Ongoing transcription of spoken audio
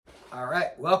All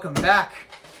right, welcome back.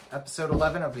 Episode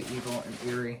 11 of the Evil and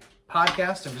Eerie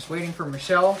podcast. I'm just waiting for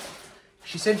Michelle.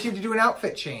 She said she had to do an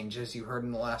outfit change, as you heard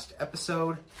in the last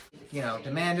episode. You know,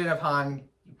 demanded upon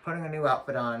putting a new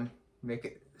outfit on, make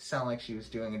it sound like she was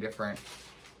doing a different...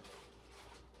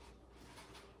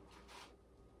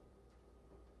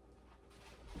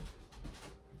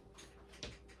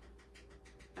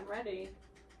 I'm ready.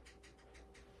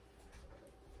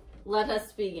 Let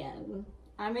us begin.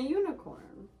 I'm a unicorn.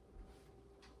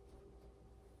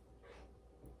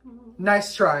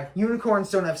 Nice try. Unicorns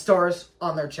don't have stars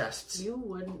on their chests. You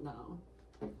wouldn't know.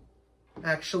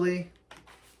 Actually,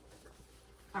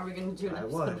 are we going to do an I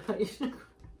episode would. about unicorns?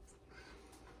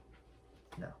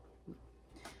 No.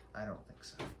 I don't think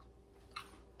so.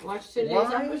 Watch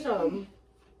today's episode.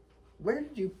 Where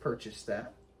did you purchase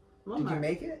that? Walmart. Did you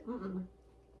make it? Mm-mm.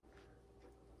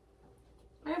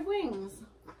 I have wings.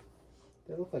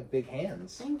 They look like big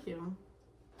hands. Thank you.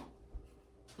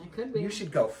 I could be. You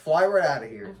should go. Fly right out of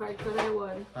here. If I could, I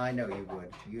would. I know you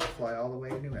would. You'd fly all the way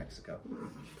to New Mexico.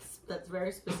 That's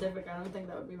very specific. I don't think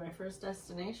that would be my first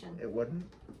destination. It wouldn't?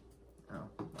 Oh,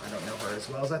 I don't know her as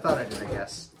well as I thought I did, I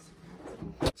guess.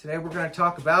 Today we're going to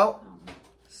talk about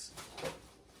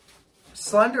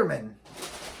Slender Man.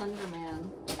 Slender Man.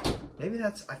 Maybe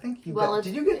that's, I think you Well, got,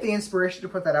 did you get the inspiration to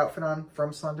put that outfit on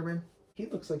from Slender Man? He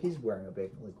looks like he's wearing a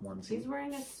big, like, onesie. He's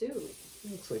wearing a suit. He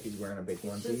looks like he's wearing a big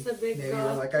onesie. Just a big Maybe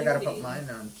you're like, I gotta put cutie. mine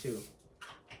on too.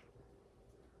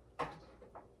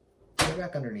 Go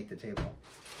back underneath the table,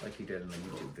 like you did in the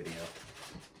YouTube video.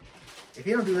 If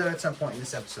you don't do that at some point in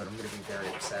this episode, I'm gonna be very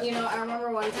upset. You know, I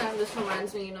remember one time, this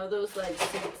reminds me, you know those, like,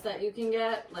 suits that you can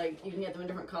get? Like, you can get them in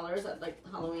different colors at, like,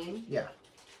 Halloween? Yeah.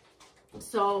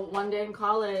 So, one day in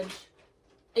college,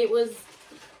 it was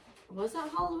that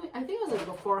Halloween? I think it was, like,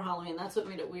 before Halloween. That's what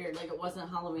made it weird. Like, it wasn't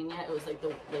Halloween yet. It was, like,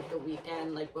 the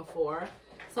weekend, like, before.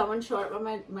 Someone showed up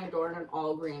at my door in an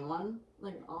all-green one.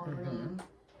 Like, an all-green.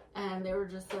 And they were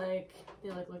just, like,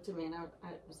 they, like, looked at me, and I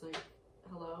was like,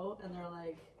 hello? And they're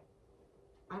like,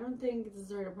 I don't think this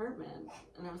is our apartment.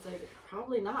 And I was like,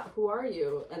 probably not. Who are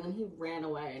you? And then he ran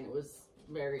away, and it was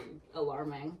very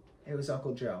alarming. It was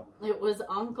Uncle Joe. It was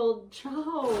Uncle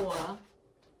Joe.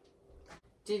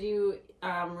 Did you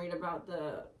read about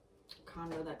the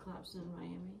condo that collapsed in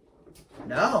Miami?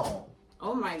 No.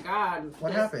 Oh my God.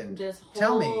 What happened? This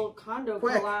Tell me. whole condo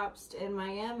Quick. collapsed in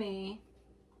Miami.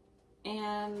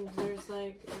 And there's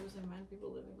like 9 people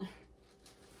living there.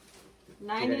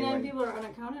 99 people are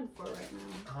unaccounted for right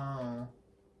now. Oh.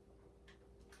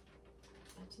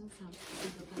 That doesn't sound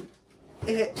stupid.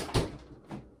 It.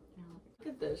 Look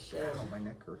at this shit. Oh, my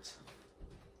neck hurts.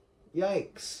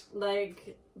 Yikes.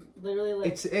 Like, literally,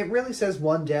 like... It really says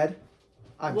one dead.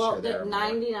 I'm well, sure there are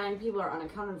 99 people are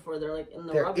unaccounted for. They're, like, in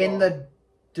the They're rubble. in the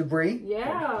debris?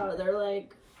 Yeah, they're,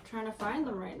 like, trying to find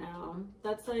them right now.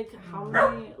 That's, like, how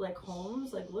many, like,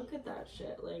 homes? Like, look at that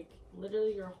shit. Like,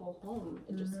 literally your whole home.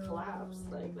 It just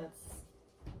collapsed. Like, that's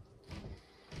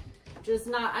just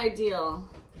not ideal.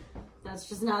 That's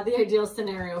just not the ideal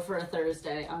scenario for a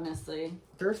Thursday, honestly.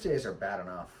 Thursdays are bad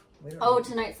enough. Oh,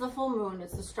 tonight's the full moon.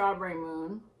 It's the strawberry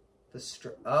moon.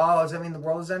 Oh, does that mean the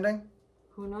world is ending?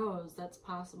 Who knows? That's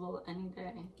possible any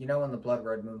day. You know when the blood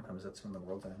red moon comes, that's when the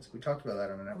world ends. We talked about that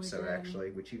on an episode, did.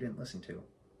 actually, which you didn't listen to.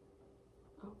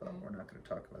 Okay. But we're not going to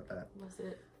talk about that. Was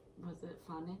it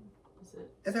funny? Was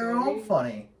it They're scary? all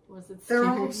funny. Was it They're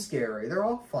scary? all scary. They're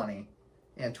all funny.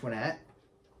 Antoinette.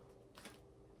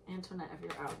 Antoinette, if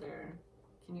you're out there,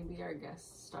 can you be our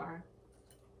guest star?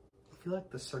 I feel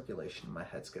like the circulation in my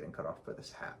head's getting cut off by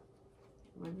this hat.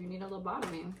 Maybe you need a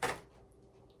lobotomy.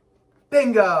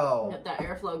 Bingo! Get that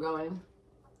airflow going.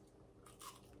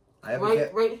 I have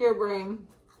Right here, brain.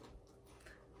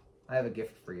 I have a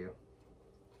gift for you.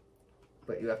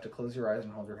 But you have to close your eyes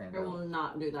and hold your hand I out. will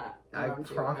not do that I around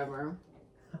you promise. ever.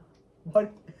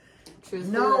 What?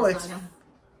 Truthfully, No, that's it's... not gonna-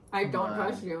 I don't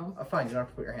trust you. Oh, fine, you don't have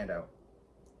to put your hand out.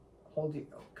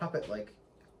 Cup it like...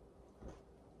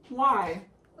 Why?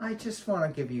 I just want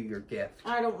to give you your gift.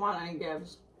 I don't want any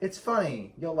gifts. It's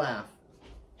funny. You'll laugh.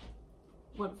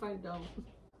 What if I don't?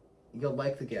 You'll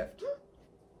like the gift.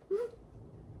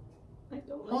 I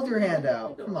don't Hold like your it. hand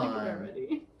out. I don't Come like on. It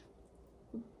already.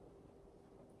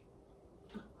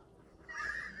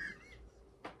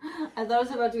 I thought it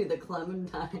was about to be the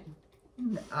Clementine.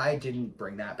 I didn't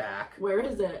bring that back. Where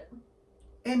is it?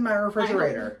 In my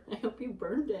refrigerator. I hope you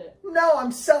burned it. No,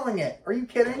 I'm selling it. Are you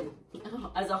kidding?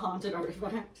 Oh, as a haunted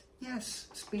artifact. Yes,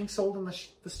 it's being sold in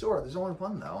the store. There's only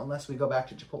one, though, unless we go back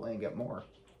to Chipotle and get more.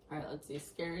 All right, let's see.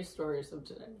 Scary stories of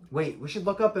today. Wait, we should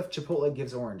look up if Chipotle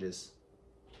gives oranges.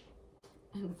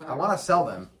 And I want to sell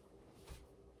them.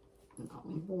 No.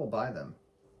 People will buy them.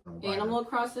 Animal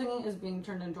Crossing is being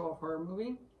turned into a horror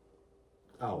movie.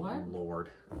 Oh, what? Lord.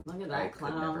 Look at that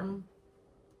clown.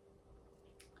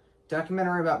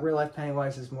 Documentary about real life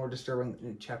Pennywise is more disturbing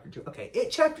than Chapter 2. Okay,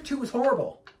 Chapter 2 was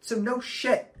horrible. So no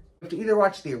shit. You have to either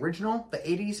watch the original, the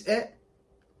 80s It,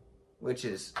 which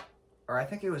is, or I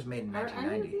think it was made in 1990.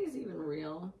 Are any of these even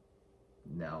real?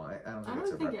 No, I don't I think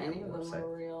it's a don't think any reputable of them website.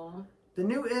 are real. The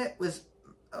new It was,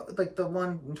 like the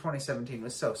one in 2017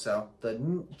 was so-so.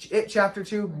 The It Chapter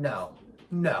 2, no.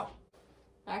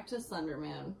 Back to Slender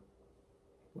Man.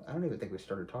 I don't even think we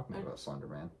started talking about Slender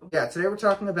Man. Yeah, today we're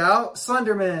talking about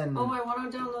Slender Man. Oh, I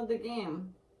want to download the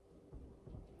game.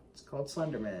 It's called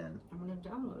Slender Man. I'm going to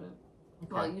download it.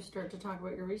 Okay. While you start to talk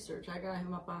about your research. I got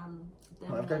him up on...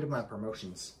 Well, I've got to do my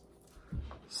promotions.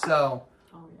 So...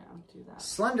 Oh, yeah, do that.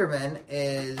 Slender Man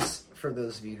is, for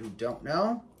those of you who don't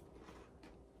know,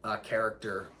 a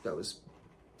character that was,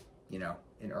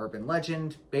 an urban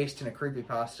legend, based in a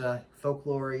creepypasta,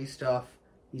 folklore-y stuff.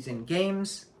 He's in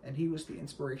games, and he was the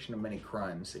inspiration of many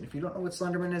crimes. And if you don't know what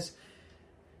Slender Man is,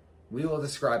 we will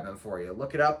describe him for you.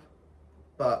 Look it up,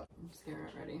 but... I'm scared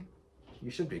already.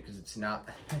 You should be, because it's not...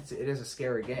 It is a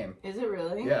scary game. Is it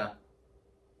really? Yeah.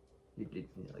 It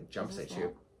like, jumps at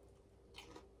you.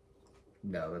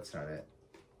 No, that's not it.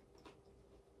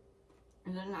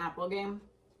 Is it an Apple game?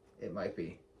 It might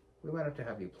be. We might have to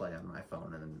have you play on my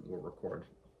phone and then we'll record.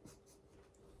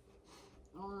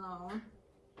 Oh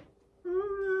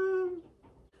no.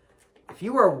 If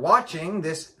you are watching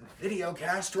this video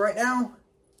cast right now,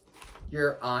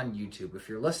 you're on YouTube. If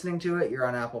you're listening to it, you're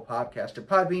on Apple Podcast or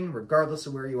Podbean, regardless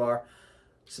of where you are.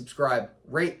 Subscribe,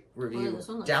 rate, review,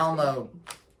 download.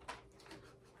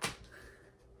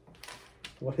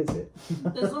 What is it?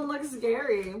 This one looks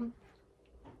scary.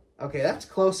 Okay, that's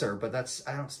closer, but that's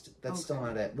still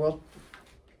not it. Well,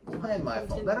 play on my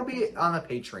phone. That'll be on the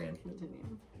Patreon.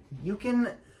 Continue.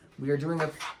 We are doing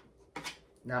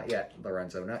not yet,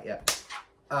 Lorenzo, not yet.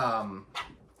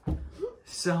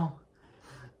 So,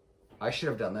 I should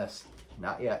have done this.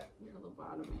 Not yet. You're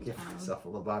lobotomy. Give myself a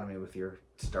lobotomy with your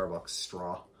Starbucks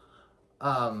straw.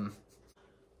 Follow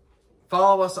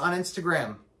us on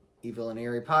Instagram. Evil and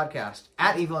Eerie Podcast.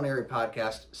 At Evil and Eerie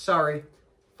Podcast. Sorry.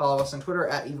 Follow us on Twitter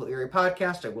at Evil Eerie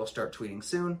Podcast. I will start tweeting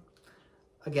soon.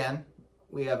 Again,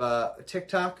 we have a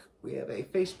TikTok. We have a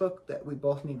Facebook that we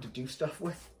both need to do stuff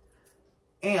with.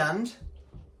 And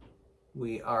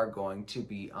we are going to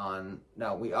be on...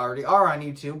 No, we already are on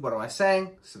YouTube. What am I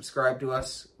saying? Subscribe to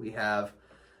us. We have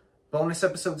bonus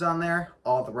episodes on there.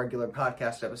 All the regular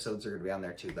podcast episodes are going to be on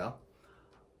there too, though.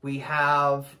 We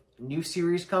have new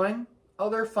series coming.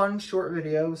 Other fun short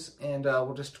videos, and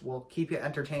we'll keep you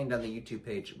entertained on the YouTube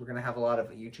page. We're going to have a lot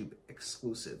of YouTube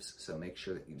exclusives, so make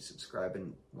sure that you subscribe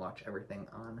and watch everything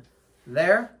on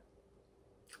there.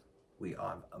 We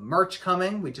have merch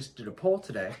coming. We just did a poll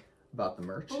today about the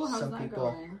merch. Oh, how's that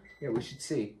going? Yeah, we should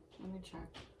see. Let me check.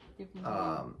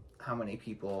 How many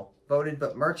people voted,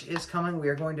 but merch is coming. We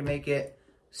are going to make it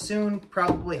soon,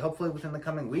 probably, hopefully within the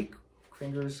coming week.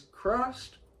 Fingers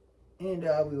crossed. And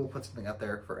we will put something out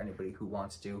there for anybody who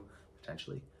wants to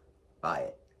potentially buy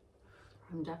it.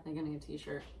 I'm definitely getting a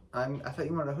t-shirt. I thought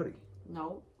you wanted a hoodie.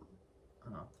 No.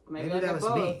 Oh. Maybe that was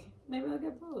both. me. Maybe I'll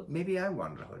get both. Maybe I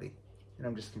wanted a hoodie. And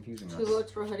I'm just confusing us. 2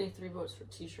 votes for hoodie, 3 votes for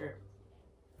t-shirt.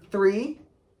 3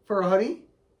 for a hoodie?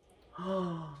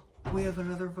 Oh, we have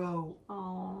another vote.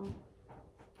 Oh.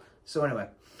 So anyway.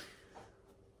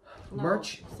 No,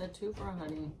 merch. I said 2 for a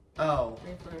hoodie. Oh.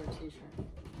 3 for a t-shirt.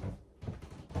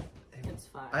 It's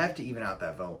 5. I have to even out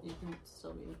that vote. You can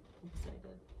still be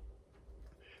excited.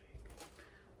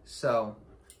 So,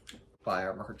 buy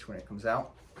our merch when it comes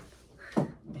out.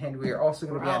 And we are also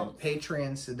going to be on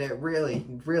Patreon, so that really,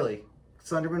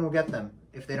 Slenderman will get them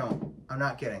if they don't. I'm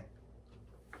not kidding.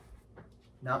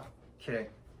 Not kidding.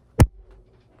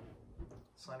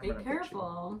 Be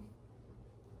careful.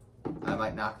 I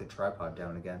might knock the tripod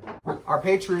down again. Our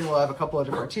Patreon will have a couple of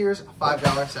different tiers: $5,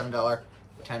 $7,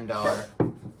 $10,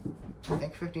 I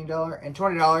think $15, and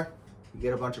 $20. You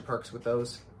get a bunch of perks with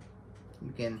those.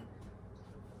 You can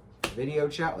video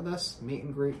chat with us, meet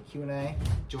and greet, Q&A,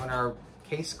 join our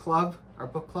case club, our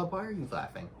book club. Why are you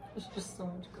laughing? There's just so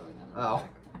much going on.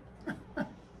 Oh.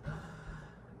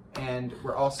 And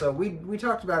we're also, we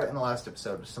talked about it in the last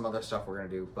episode, some other stuff we're going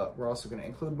to do, but we're also going to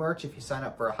include merch if you sign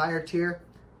up for a higher tier,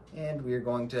 and we are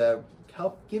going to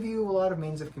help give you a lot of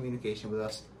means of communication with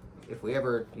us. If we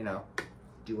ever,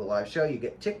 do a live show, you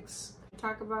get ticks.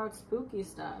 Talk about spooky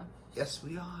stuff. Yes,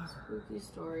 we are. Spooky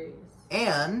stories.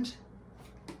 And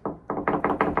I'm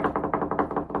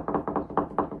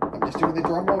just doing the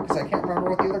drum roll because I can't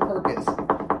remember what the other perk is.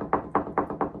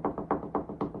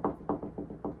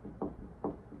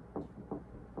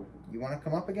 want to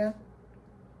come up again?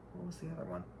 What was the other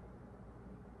one?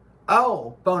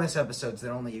 Oh, bonus episodes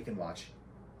that only you can watch.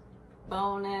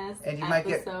 Bonus And you might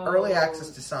get early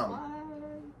access to some. What?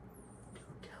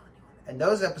 Don't tell anyone. And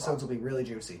those episodes will be really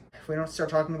juicy. If we don't start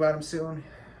talking about him soon,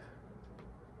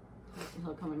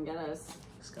 he'll come and get us.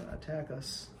 he's gonna attack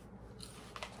us.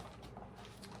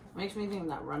 Makes me think of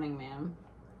that Running Man.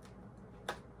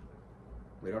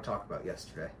 We don't talk about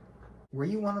yesterday. Were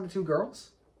you one of the two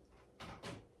girls?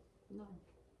 No.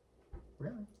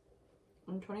 Really?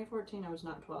 In 2014, I was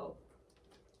not 12.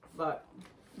 But,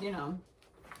 you know,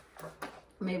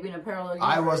 maybe in a parallel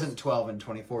universe. I wasn't 12 in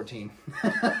 2014.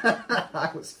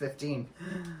 I was 15.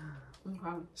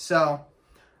 Okay. So,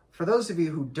 for those of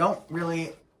you who don't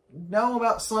really know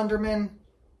about Slender Man,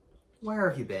 where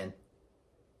have you been?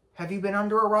 Have you been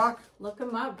under a rock? Look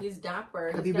him up. He's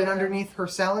dapper. Have you been underneath her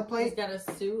salad plate? He's got a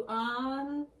suit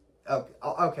on.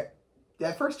 Okay.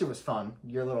 At first it was fun,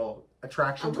 your little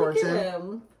attraction Look towards at him.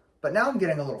 him. But now I'm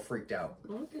getting a little freaked out.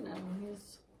 Look at him.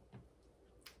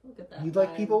 Look at that. You like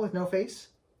guy. people with no face?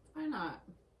 Why not?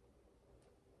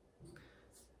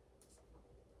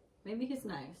 Maybe he's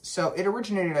nice. So it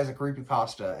originated as a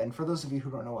creepypasta, and for those of you who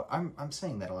don't know what I'm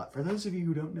saying that a lot. For those of you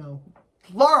who don't know,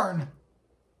 learn.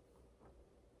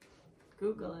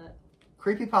 Google it.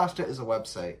 Creepypasta is a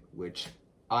website which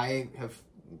I have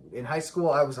in high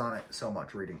school. I was on it so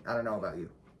much reading. I don't know about you,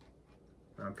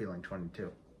 but I'm feeling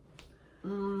 22.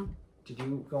 Did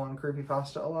you go on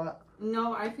creepypasta a lot?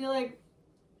 No, I feel like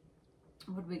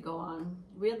what would we go on?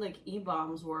 We had like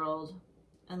E-Bombs World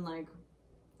and like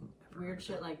weird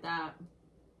shit like that.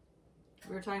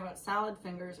 We were talking about salad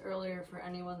fingers earlier for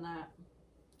anyone that.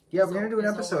 Yeah, we're gonna do an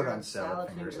episode on salad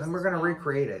fingers, and then we're gonna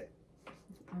recreate it.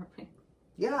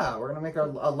 Yeah, we're gonna make a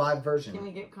live version. Can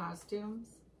we get costumes?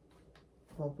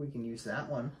 Well, we can use that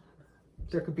one.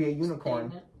 There could be a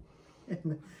unicorn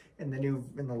in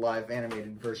the live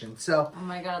animated version. So. Oh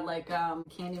my god, like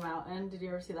Candy Mountain. Did you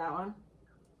ever see that one?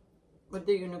 With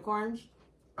the unicorns?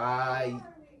 Charlie.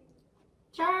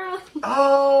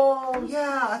 Oh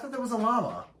yeah, I thought that was a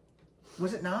llama.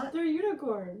 Was it not? They're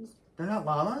unicorns. They're not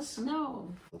llamas?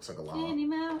 No. Looks like a llama. Candy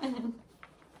Mountain.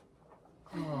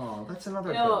 Oh, that's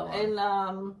another No, good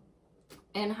one.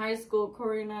 in high school,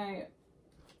 Corey and I,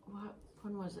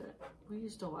 when was it? We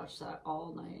used to watch that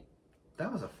all night. That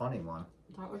was a funny one.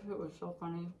 That shit was so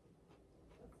funny.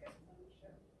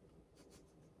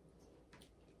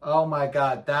 Oh my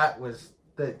god, that was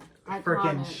the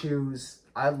freaking Iconic. shoes.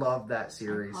 I love that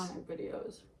series. Iconic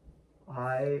videos.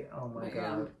 Oh my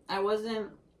god. Yeah, I wasn't.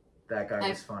 That guy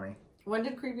was funny. When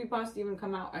did Creepypasta even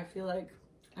come out? I feel like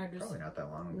I just Probably not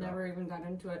that long ago. never even got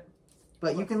into it.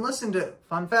 But you can listen to,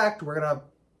 fun fact, we're going to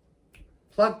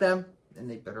plug them, and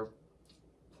they better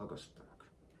plug us back.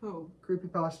 Who?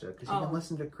 Creepypasta, because you can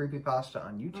listen to Creepypasta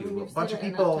on YouTube. I mean, A bunch of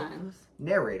people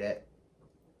narrate it.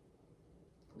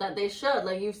 That they should,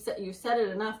 like you said it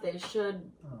enough, they should,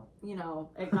 you know,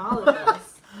 acknowledge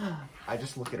us. I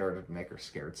just look at her to make her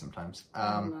scared sometimes.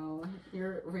 I don't know.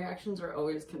 Your reactions are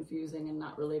always confusing and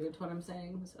not related to what I'm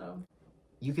saying, so.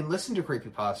 You can listen to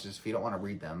creepypastas if you don't want to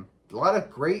read them. A lot of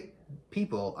great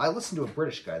people. I listen to a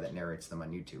British guy that narrates them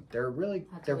on YouTube. They're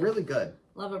really good.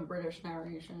 Love a British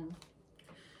narration.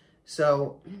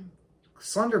 So,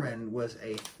 Slender Man was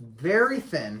a very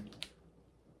thin,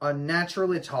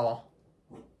 unnaturally tall,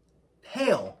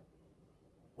 pale,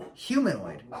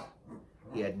 humanoid.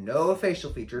 He had no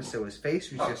facial features, so his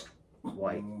face was just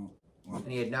white. And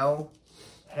he had no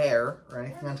hair or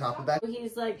anything on top of that.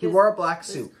 He's like he wore a black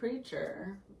suit. This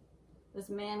creature. This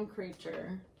man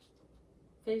creature.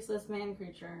 Faceless man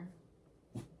creature.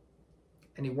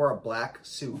 And he wore a black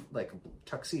suit, like a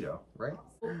tuxedo, right?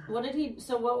 What did he,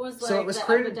 so what was like So it was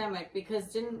the epidemic? Because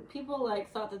didn't people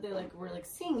like thought that they like were like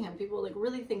seeing him? People like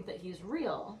really think that he's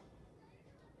real.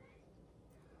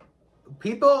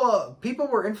 People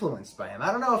were influenced by him.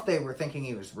 I don't know if they were thinking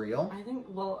he was real. I think,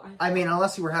 well, I mean,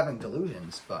 unless you were having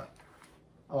delusions, but...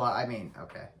 Well, I mean,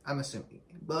 okay. I'm assuming.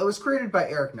 Well, it was created by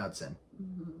Eric Knudsen.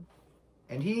 Mm-hmm.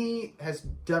 And he has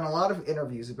done a lot of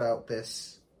interviews about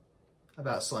this,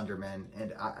 about Slender Man.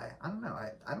 And I don't know.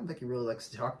 I don't think he really likes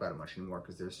to talk about it much anymore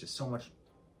because there's just so much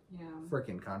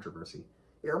freaking controversy.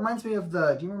 It reminds me of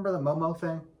do you remember the Momo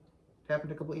thing? It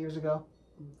happened a couple of years ago.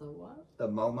 The what? The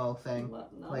Momo thing.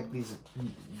 What? No. Like these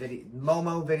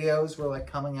Momo videos were like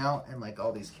coming out and like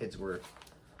all these kids were.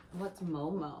 What's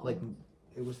Momo? Like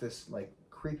it was this like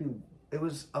creepy. It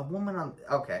was a woman on.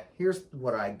 Okay, here's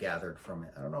what I gathered from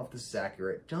it. I don't know if this is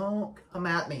accurate. Don't come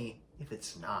at me if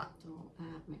it's not. Don't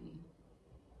at me.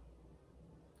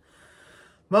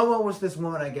 Momo was this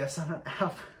woman, I guess, on an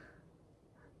app,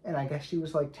 and I guess she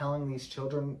was like telling these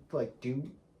children to like do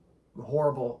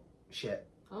horrible shit.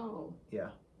 Oh. Yeah.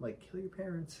 Like, kill your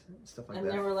parents, stuff like and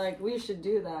that. they were like, we should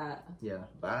do that. Yeah,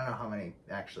 but I don't know how many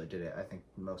actually did it. I think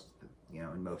most,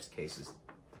 in most cases,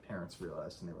 the parents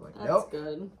realized and they were like, nope. That's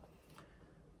good.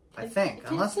 I think,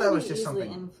 unless that was just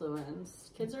something.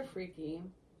 Influenced. Kids are freaky.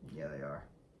 Yeah, they are.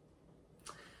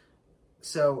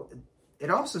 So,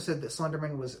 it also said that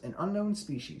Slenderman was an unknown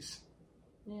species.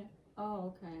 Yeah.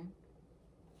 Oh, okay.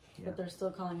 Yeah. But they're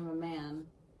still calling him a man.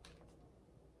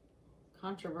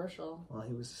 Controversial. Well,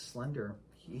 he was slender.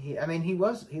 He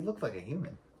looked like a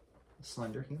human. A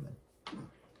slender human.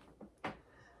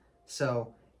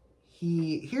 So,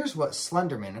 here's what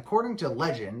Slenderman, according to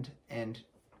legend, and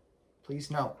please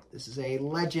note, this is a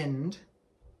legend.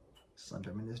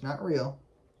 Slenderman is not real.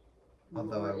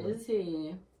 Although is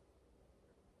he?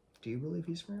 Do you believe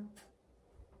he's real?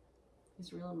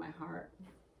 He's real in my heart.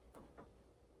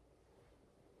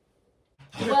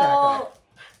 Well,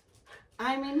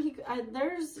 I mean,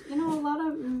 there's, a lot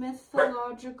of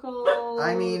mythological,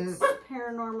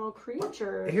 paranormal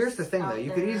creatures. Here's the thing, though.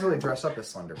 You could easily dress up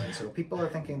as Slenderman. So if people are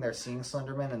thinking they're seeing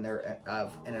Slenderman and they're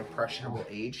of an impressionable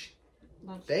age,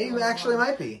 they actually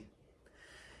might be.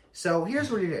 So here's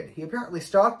what he did. He apparently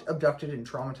stalked, abducted, and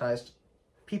traumatized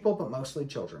people, but mostly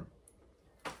children.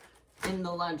 In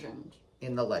the legend.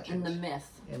 In the legend. In the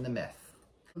myth. In the myth.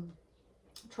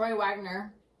 Troy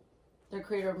Wagner, the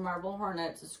creator of Marble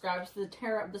Hornets, describes the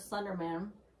terror of the Slender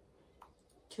Man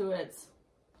to its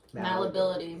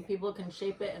malleability. People can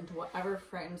shape it into whatever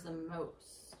frightens them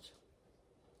most.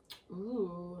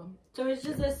 Ooh. So it's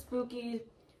just a spooky,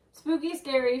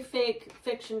 scary, fake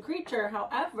fiction creature.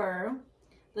 However,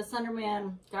 the Slender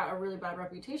Man got a really bad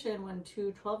reputation when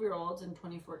two 12-year-olds in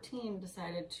 2014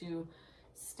 decided to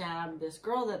stab this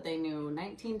girl that they knew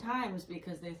 19 times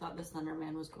because they thought the Slender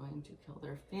Man was going to kill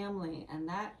their family. And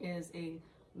that is a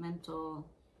mental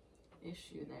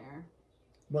issue there.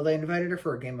 Well, they invited her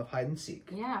for a game of hide and seek.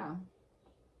 Yeah.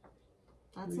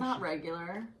 That's not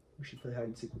regular. We should play hide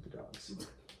and seek with the dogs.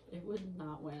 It would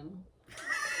not win.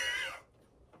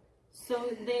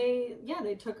 So they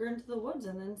took her into the woods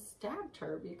and then stabbed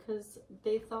her because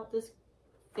they thought this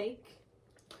fake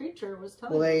creature was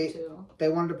telling them to. They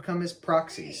wanted to become his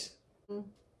proxies.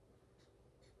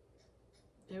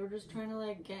 They were just trying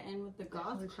to get in with the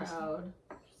goth crowd.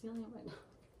 She's yelling at my dog.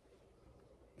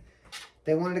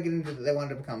 They wanted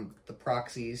to become the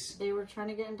proxies. They were trying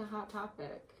to get into Hot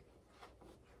Topic.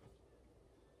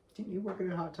 Didn't you work at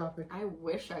a Hot Topic? I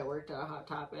wish I worked at a Hot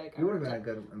Topic. You would have been a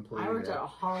good employee. I worked at a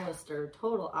Hollister,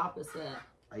 total opposite.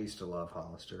 I used to love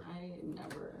Hollister. I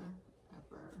never,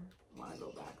 ever want to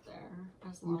go back there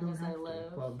as long as I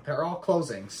live. Well, they're all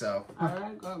closing, so. All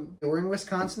right, good. They were in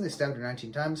Wisconsin. They stabbed her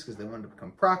 19 times because they wanted to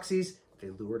become proxies. They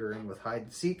lured her in with hide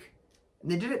and seek. And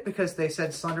they did it because they said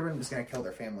Slenderman was going to kill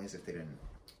their families if they didn't.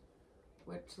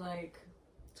 Which,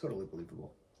 totally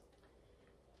believable.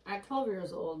 At 12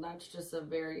 years old, that's just a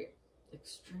very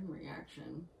extreme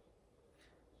reaction.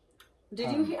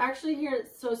 Did you actually hear,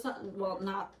 well,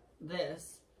 not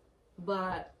this,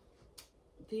 but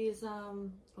these,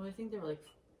 I think they were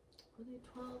were they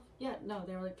 12? Yeah, no,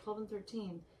 they were 12 and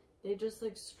 13. They just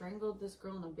strangled this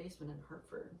girl in a basement in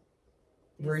Hartford.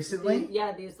 Recently?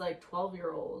 These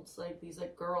 12-year-olds, these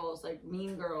girls,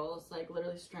 mean girls,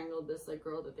 literally strangled this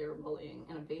girl that they were bullying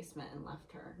in a basement and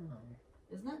left her. Oh.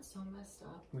 Isn't that so messed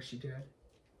up? Was she dead?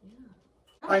 Yeah.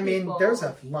 I mean, there's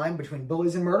a line between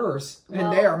bullies and murderers,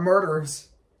 and they are murderers.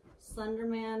 Slender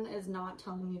Man is not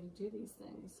telling you to do these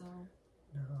things, so.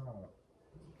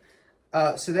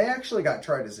 No. So they actually got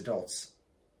tried as adults.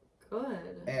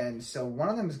 Good. And so one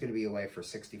of them is going to be away for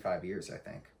 65 years, I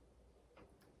think.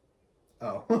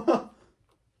 Oh.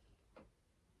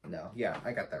 No, yeah,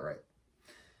 I got that right.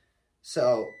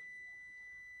 So.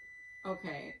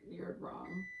 Okay, you're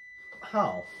wrong.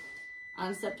 How?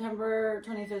 On September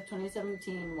 25th,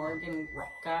 2017, Morgan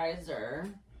Geyser,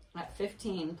 at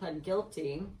 15, pled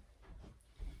guilty.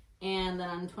 And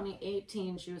then in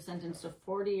 2018, she was sentenced to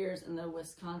 40 years in the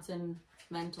Wisconsin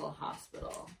Mental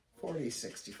Hospital. 40,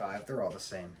 65, they're all the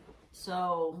same.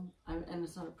 So, and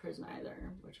it's not a prison either,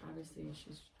 which obviously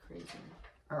she's crazy.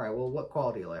 All right, well, what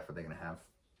quality of life are they going to have?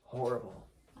 Horrible.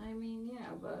 I mean, yeah,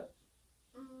 but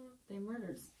they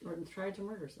murdered, or tried to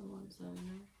murder someone, so,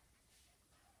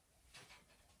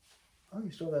 Oh, you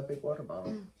stole that big water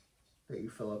bottle that you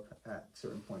fill up at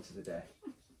certain points of the day.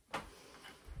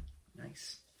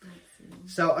 Nice.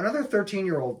 So, another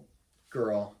 13-year-old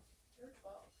girl. You're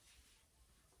 12.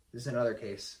 This is another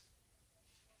case.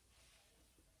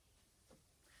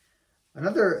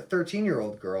 Another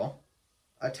 13-year-old girl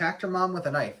attacked her mom with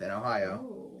a knife in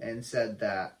Ohio and said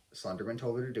that Slenderman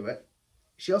told her to do it.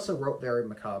 She also wrote very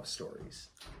macabre stories.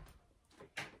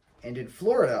 And in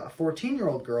Florida, a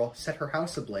 14-year-old girl set her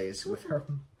house ablaze with her...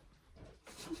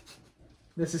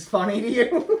 This is funny to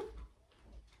you?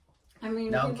 I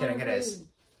mean, No, I'm kidding. It is.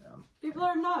 People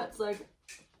are nuts. Like,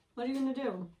 what are you going to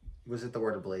do? Was it the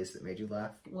word ablaze that made you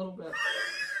laugh? A little bit.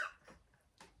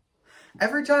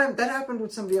 Every time that happened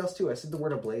with somebody else too. I said the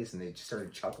word ablaze and they just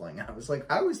started chuckling. I was like,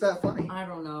 how is that funny? I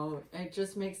don't know. It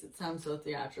just makes it sound so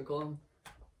theatrical.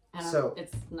 And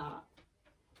it's not.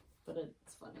 But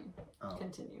it's funny. Oh.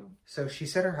 Continue. So she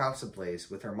set her house ablaze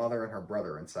with her mother and her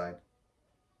brother inside.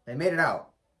 They made it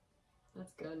out.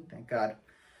 That's good. Thank God.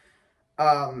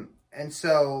 And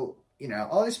so, you know,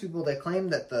 all these people, they claim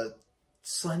that the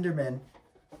Slender Man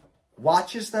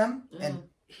watches them and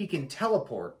he can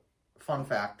teleport. Fun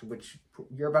fact, which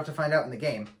you're about to find out in the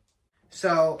game.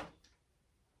 So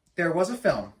there was a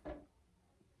film,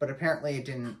 but apparently it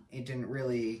didn't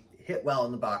really hit well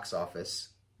in the box office.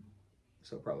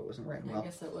 So it probably wasn't written well. I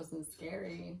guess it wasn't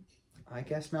scary. I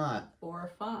guess not.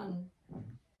 Or fun.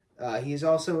 He's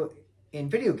also in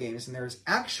video games, and there's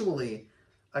actually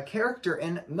a character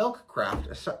in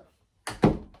Milkcraft.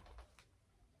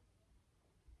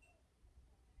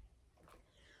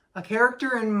 A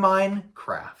character in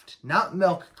Minecraft, not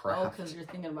Milkcraft. Oh, because you're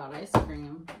thinking about ice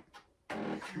cream.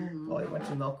 Well, I went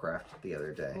to Milkcraft the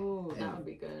other day. Oh, that would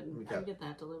be good. Can you get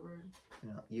that delivered?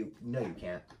 No, you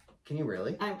can't. Can you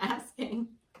really? I'm asking.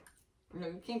 No,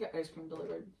 you can't get ice cream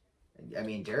delivered. I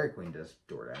mean, Dairy Queen does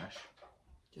DoorDash.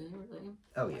 Do they really?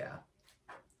 Oh, yeah.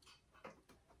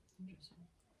 Interesting.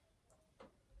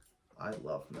 I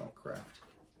love Milkcraft.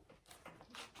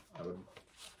 I would...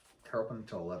 They're open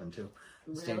until 11, too.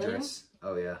 It's really? dangerous.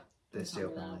 Oh, yeah. They stay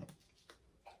open late.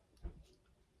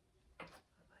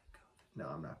 No,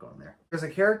 I'm not going there. There's a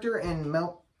character in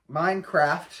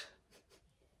Minecraft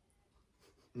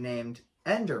named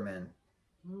Enderman.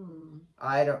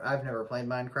 I've never played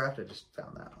Minecraft. I just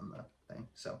found that on the thing.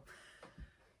 So,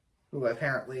 who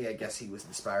apparently, I guess he was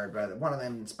inspired by one of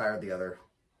them inspired the other.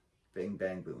 Bing,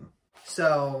 bang, boom.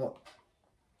 So,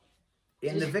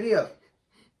 in the video...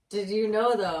 Did you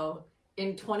know, though,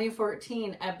 in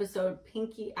 2014 episode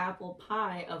Pinky Apple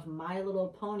Pie of My Little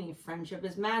Pony, Friendship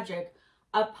is Magic,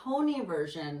 a pony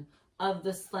version of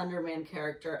the Slender Man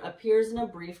character appears in a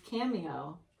brief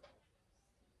cameo.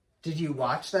 Did you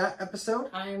watch that episode?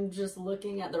 I'm just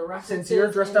looking at the references. Since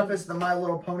you're dressed up as the My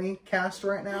Little Pony cast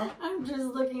right now? I'm just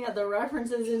looking at the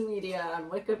references in media on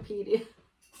Wikipedia.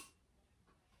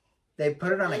 They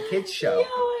put it on a kid's show. Yeah,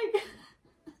 like...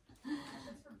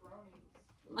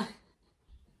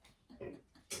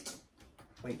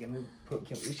 Wait,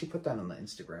 we should put that on the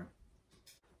Instagram.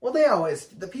 Well,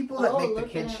 the people that make the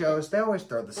kids shows, they always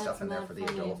throw the stuff in there for the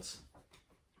adults.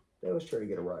 They always try to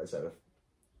get a rise out of.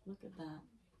 Look at that.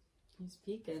 He's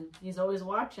peeking. He's always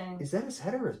watching. Is that his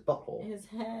head or his butthole? His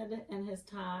head and his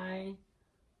tie.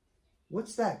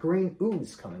 What's that green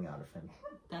ooze coming out of him?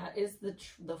 That is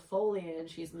the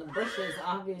foliage. He's in the bushes,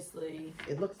 obviously.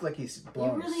 It looks like he's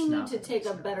blowing. You really need to take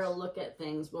a better look at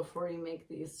things before you make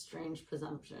these strange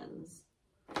presumptions.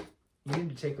 You need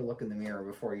to take a look in the mirror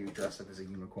before you dress up as a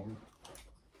unicorn.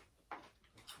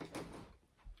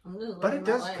 But it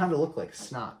does kind of look like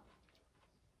snot.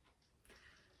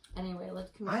 Anyway,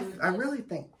 let's conclude. I really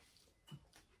think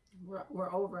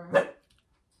we're over.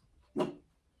 We're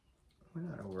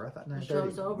not over. I thought 9:30. The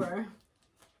show's over.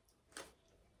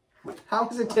 How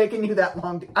is it taking you that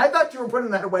long? I thought you were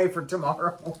putting that away for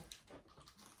tomorrow.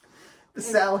 The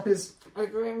salad is...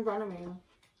 It's right in front of me.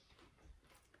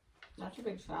 That's a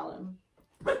big salad.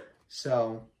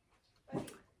 So,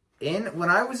 when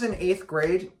I was in 8th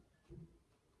grade,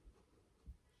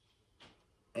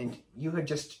 and you had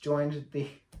just joined the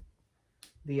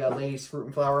Ladies Fruit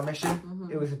and Flower mission,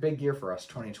 it was a big year for us,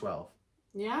 2012.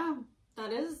 Yeah,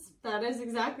 that is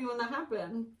exactly when that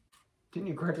happened. Didn't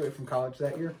you graduate from college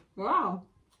that year? Wow.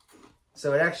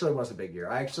 So it actually was a big year.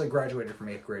 I actually graduated from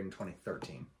 8th grade in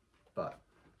 2013, but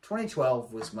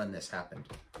 2012 was when this happened.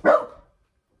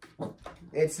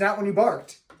 It's not when you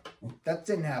barked. That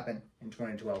didn't happen in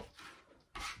 2012.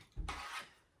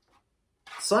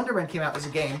 Slender Man came out as a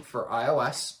game for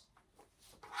iOS.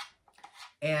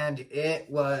 And it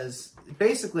was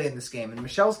basically in this game. And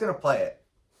Michelle's going to play it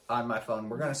on my phone.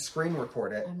 We're going to screen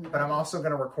record it. But I'm also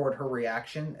going to record her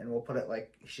reaction. And we'll put it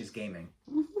like she's gaming.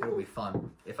 It'll be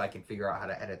fun if I can figure out how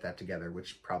to edit that together.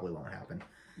 Which probably won't happen.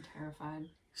 I'm terrified.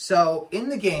 So in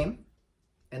the game...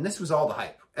 And this was all the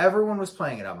hype. Everyone was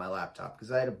playing it on my laptop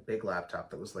because I had a big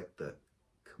laptop that was like the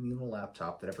communal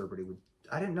laptop that everybody would...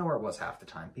 I didn't know where it was half the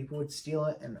time. People would steal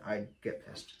it and I'd get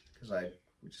pissed because I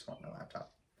would just want my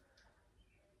laptop.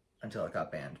 Until it got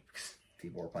banned because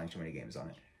people were playing too many games on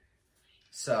it.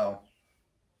 So,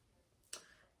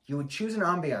 You would choose an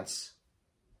ambiance,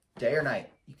 day or night.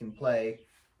 You can play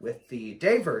with the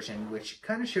day version, which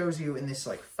kind of shows you in this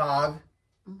like fog.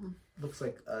 Mm-hmm. Looks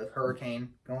like a hurricane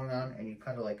going on, and you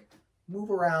kind of like move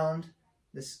around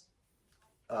this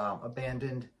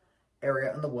abandoned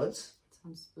area in the woods.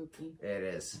 Sounds spooky. It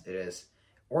is.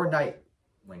 Or night,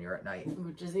 when you're at night.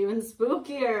 Which is even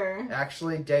spookier.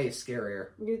 Actually, day is scarier.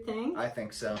 You think? I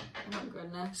think so. Oh,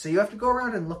 goodness. So you have to go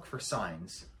around and look for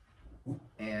signs.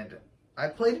 And I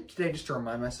played it today just to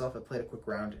remind myself. I played a quick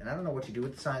round, and I don't know what you do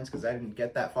with the signs because I didn't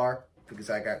get that far because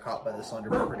I got caught by the Slender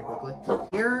Man pretty quickly.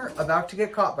 You're about to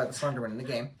get caught by the Slender Man in the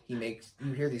game. You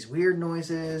hear these weird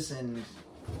noises and...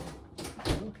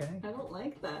 Okay. I don't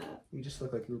like that. You just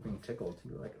look like you were being tickled.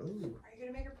 You were like, ooh. Are you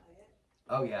gonna make her play it?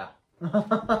 Oh, yeah.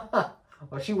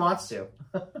 Well, she wants to.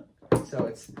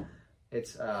 So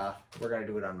we're going to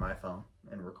do it on my phone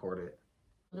and record it.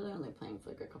 Really only playing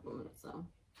for like a couple minutes though.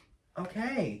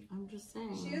 Okay. I'm just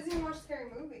saying. She doesn't even watch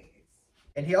scary movies.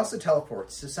 And he also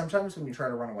teleports. So sometimes when you try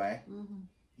to run away, Mm-hmm.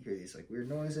 you hear these like weird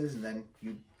noises, and then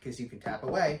because you can tap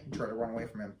away and try to run away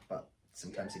from him, but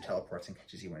sometimes he teleports and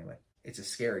catches you anyway. It's a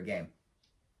scary game.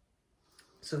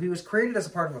 So he was created as a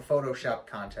part of a Photoshop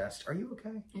contest. Are you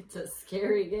okay? It's a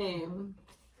scary game.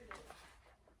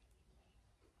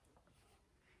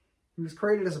 He was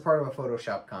created as a part of a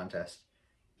Photoshop contest.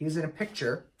 He was in a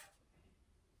picture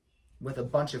with a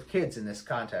bunch of kids in this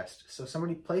contest. So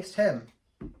somebody placed him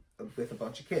with a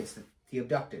bunch of kids that he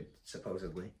abducted,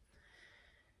 supposedly.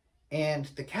 And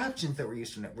the captions that were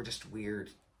used in it were just weird.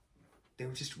 They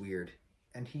were just weird.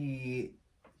 And he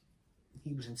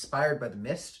was inspired by The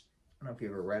Mist. I don't know if you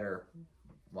ever read or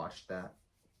watched that.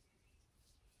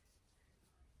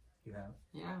 You have?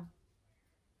 Yeah.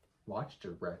 Watched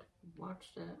or read?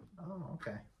 Watched it. Oh,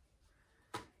 okay.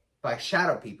 By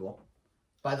Shadow People.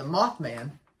 By the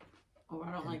Mothman. Oh,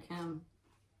 I don't like him.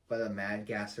 By the Mad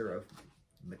Gasser of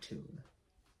Mattoon.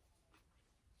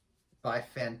 By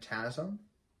Phantasm.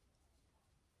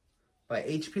 By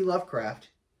H.P. Lovecraft.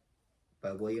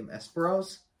 By William S.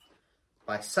 Burroughs.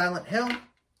 By Silent Hill.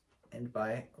 And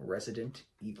by Resident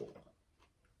Evil.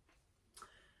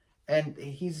 And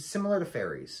he's similar to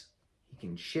fairies. He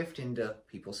can shift into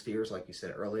people's fears, like you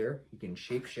said earlier. He can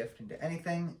shapeshift into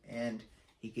anything, and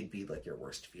he could be like your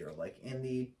worst fear. Like in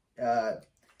the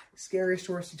Scariest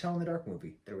Stories to Tell in the Dark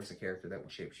movie, there was a character that would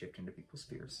shapeshift into people's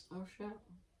fears. Oh, shit.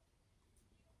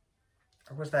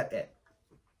 Or was that it?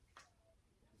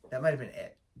 That might have been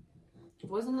it.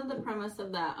 Wasn't it the premise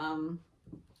of that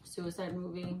suicide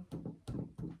movie?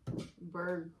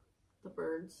 The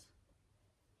birds.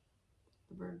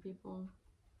 The bird people.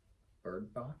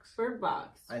 Bird Box? Bird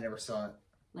Box. I never saw it.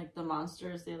 Like the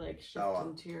monsters, they like shift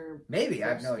into your maybe, I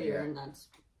have no sphere, idea. and that's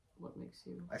what makes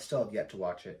you... I still have yet to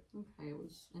watch it. Okay, it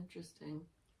was interesting.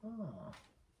 Oh.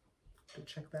 So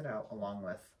check that out along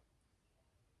with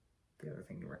the other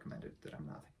thing you recommended that I'm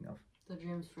not thinking of. The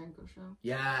James Franco show?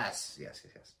 Yes.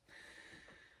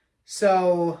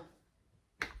 So,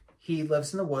 he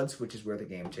lives in the woods, which is where the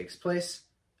game takes place.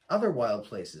 Other wild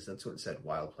places, that's what it said,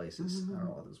 wild places. Mm-hmm. I don't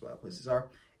know what those wild places are.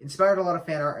 Inspired a lot of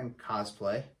fan art and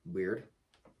cosplay. Weird.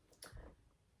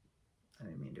 I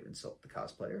didn't mean to insult the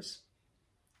cosplayers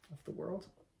of the world.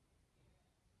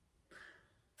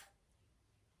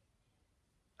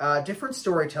 Different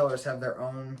storytellers have their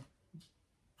own,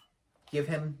 give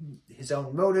him his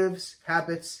own motives,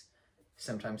 habits.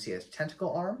 Sometimes he has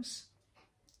tentacle arms.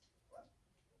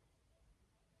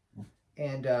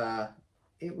 And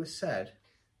it was said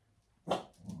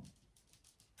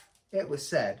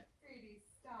Brady,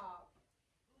 stop.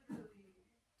 Literally.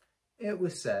 it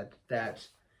was said that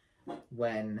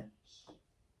when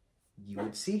you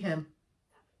would see him,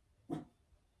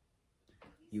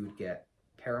 you would get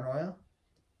paranoia,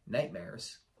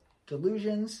 nightmares,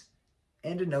 delusions,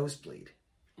 and a nosebleed.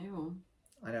 Ew.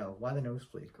 I know. Why the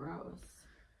nosebleed? Gross.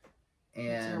 And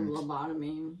It's your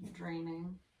lobotomy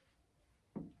draining.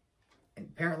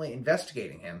 apparently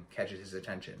investigating him catches his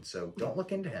attention. So don't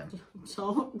look into him.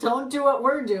 Don't do what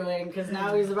we're doing, because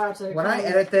now he's about to... When I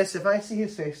edit this, if I see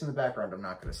his face in the background, I'm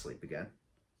not going to sleep again.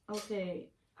 Okay,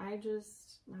 I'm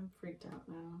freaked out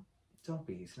now. Don't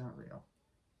be. He's not real.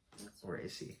 Or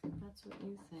is he? That's what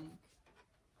you think.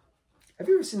 Have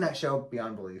you ever seen that show,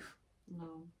 Beyond Belief?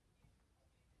 No.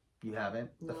 You haven't?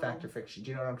 The No. Fact or Fiction.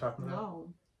 Do you know what I'm talking about?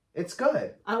 No. It's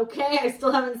good. Okay, I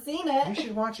still haven't seen it. You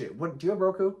should watch it. What? Do you have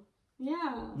Roku?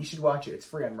 Yeah. You should watch it. It's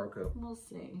free on Roku. We'll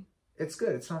see. It's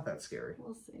good. It's not that scary.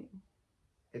 We'll see.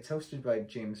 It's hosted by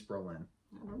James Brolin.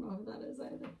 I don't know who that is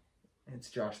either. It's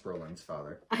Josh Brolin's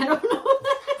father. I don't know who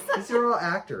that is. These are all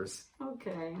actors.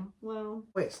 Okay, well.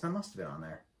 Wait, so that must have been on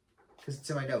there. Because it's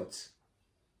in my notes.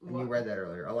 And you read that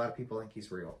earlier. A lot of people think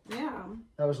he's real. Yeah.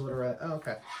 That was literally. Oh,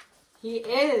 okay. He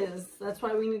is. That's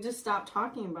why we need to stop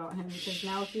talking about him, because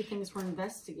now he thinks we're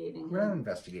investigating him. We're not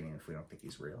investigating if we don't think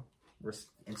he's real. We're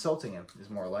insulting him is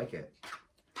more like it.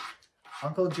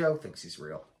 Uncle Joe thinks he's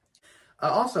real.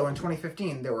 Also, in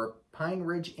 2015, there were Pine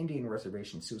Ridge Indian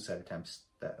Reservation suicide attempts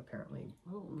that apparently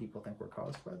people think were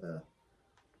caused by the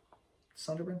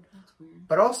Slender Man. That's weird.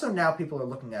 But also now people are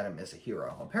looking at him as a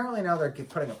hero. Apparently now they're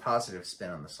putting a positive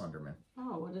spin on the Slender Man.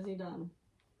 Oh, what has he done?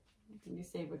 Did he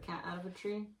save a cat out of a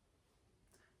tree?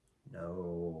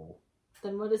 No.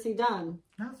 Then what has he done?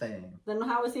 Nothing. Then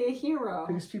how is he a hero?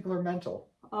 Because people are mental.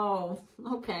 Oh,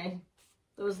 okay.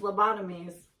 Those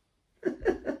lobotomies.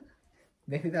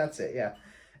 Maybe that's it, yeah.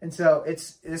 And so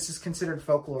this is considered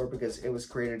folklore because it was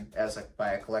created as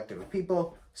by a collective of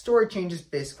people. Story changes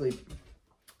basically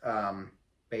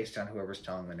based on whoever's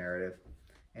telling the narrative,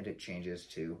 and it changes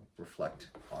to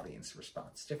reflect audience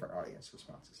response, different audience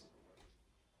responses.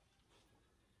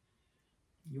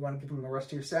 You want to give him the rest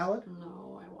of your salad?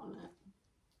 No, I want it.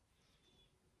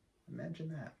 Imagine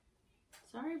that.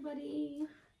 Sorry, buddy.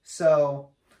 So,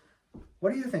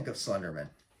 what do you think of Slender Man?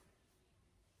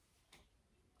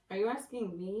 Are you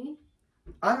asking me?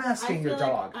 I'm asking your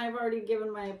dog. I've already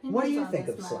given my opinion. What do you think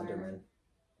of Slender Man?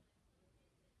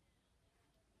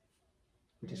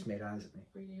 He just made eyes at me.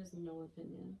 He has no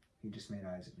opinion. He just made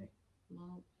eyes at me.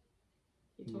 Well,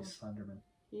 He is Slender Man.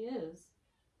 He is.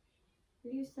 Are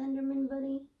you Slender Man,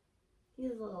 buddy?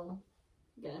 He's a little.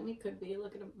 Yeah, he could be.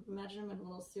 Look at him. Imagine him in a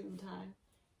little suit and tie.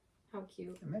 How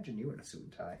cute. Imagine you in a suit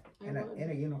and tie. In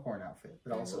a unicorn outfit,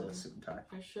 but also with a suit and tie.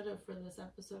 I should have for this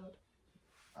episode.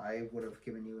 I would have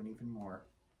given you an even more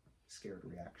scared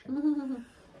reaction.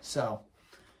 So,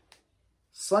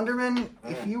 Slenderman,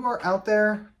 if you are out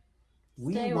there,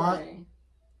 Stay away.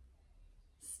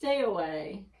 Stay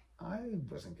away. I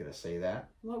wasn't going to say that.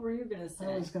 What were you going to say?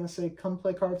 I was going to say, come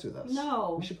play cards with us.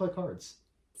 No. We should play cards.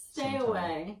 Stay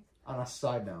away. On a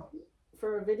side note.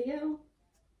 For a video?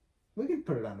 We could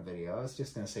put it on a video. I was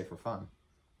just going to say for fun.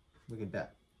 We could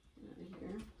bet.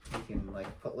 Here. We can,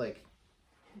 put,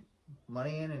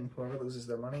 money in, and whoever loses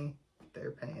their money,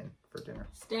 they're paying for dinner.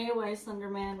 Stay away, Slender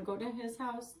Man. Go to his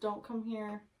house. Don't come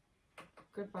here.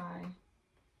 Goodbye.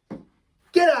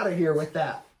 Get out of here with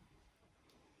that.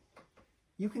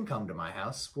 You can come to my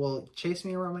house. Well, chase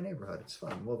me around my neighborhood. It's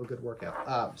fun. We'll have a good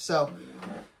workout.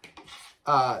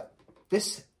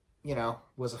 This,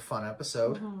 was a fun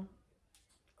episode.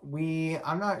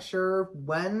 I'm not sure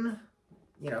when,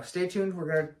 stay tuned.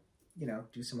 We're going to,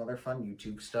 do some other fun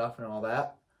YouTube stuff and all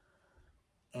that.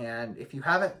 And if you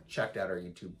haven't checked out our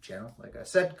YouTube channel, like I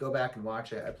said, go back and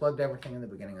watch it. I plugged everything in the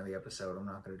beginning of the episode. I'm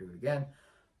not going to do it again.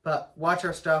 But watch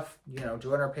our stuff,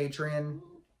 join our Patreon.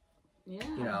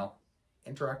 Yeah.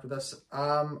 Interact with us.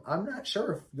 I'm not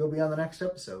sure if you'll be on the next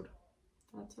episode.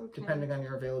 That's okay. Depending on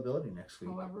your availability next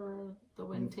week. However the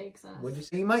wind takes us. What'd you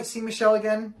say? You might see Michelle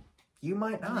again. You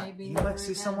might not. Maybe you never might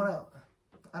see again. someone else.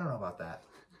 I don't know about that.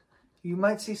 You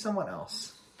might see someone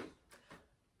else.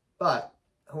 But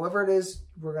whoever it is,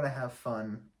 we're going to have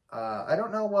fun. I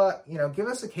don't know what, give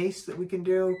us a case that we can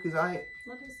do, because Let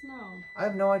us know. I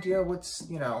have no idea what's,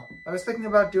 I was thinking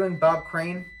about doing Bob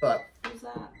Crane, but Who's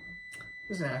that? he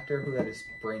was an actor who had his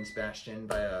brain smashed in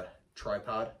by a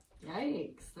tripod.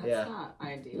 Yikes. That's not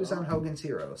ideal. He was on Hogan's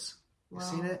Heroes. You Well,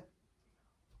 seen it?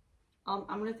 I'm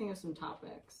going to think of some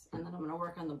topics, and then I'm going to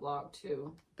work on the blog,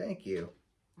 too. Thank you.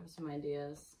 I have some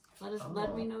ideas.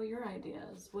 Let me know your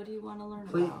ideas. What do you want to learn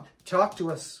Please about? talk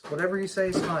to us. Whatever you say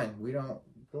is fine.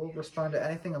 We'll respond to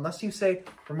anything unless you say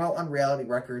promote on Reality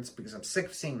Records, because I'm sick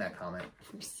of seeing that comment.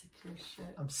 I'm sick of your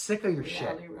shit. I'm sick of your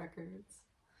Reality shit. Records.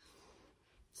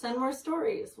 Send more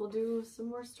stories. We'll do some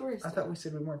more stories. I thought we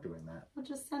said we weren't doing that. We'll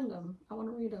just send them. I want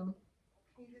to read them.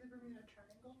 Can you do the Bermuda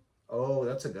Triangle? Oh,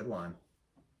 that's a good one.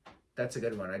 That's a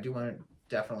good one. I do want to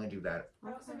definitely do that.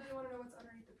 I also really want to know what's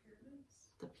underneath the pyramids.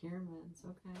 The pyramids,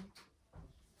 okay.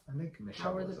 I think Michelle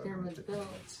How were the was pyramids underneath the built?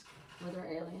 pyramids. Were there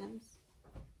aliens?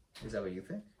 Is that what you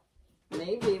think?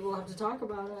 Maybe. We'll have to talk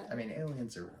about it. I mean,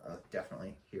 aliens are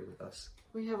definitely here with us.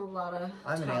 We have a lot of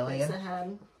I'm an topics alien.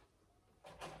 ahead.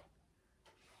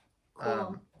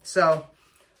 Cool. So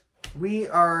we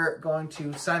are going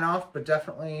to sign off, but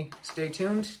definitely stay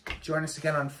tuned. Join us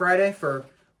again on Friday for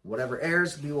whatever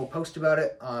airs. We will post about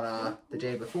it on the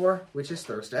day before, which is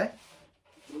Thursday.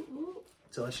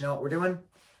 To let you know what we're doing.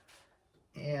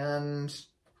 And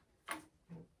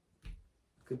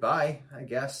goodbye, I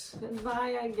guess.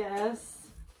 Goodbye, I guess.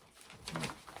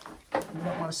 We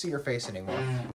don't want to see your face anymore.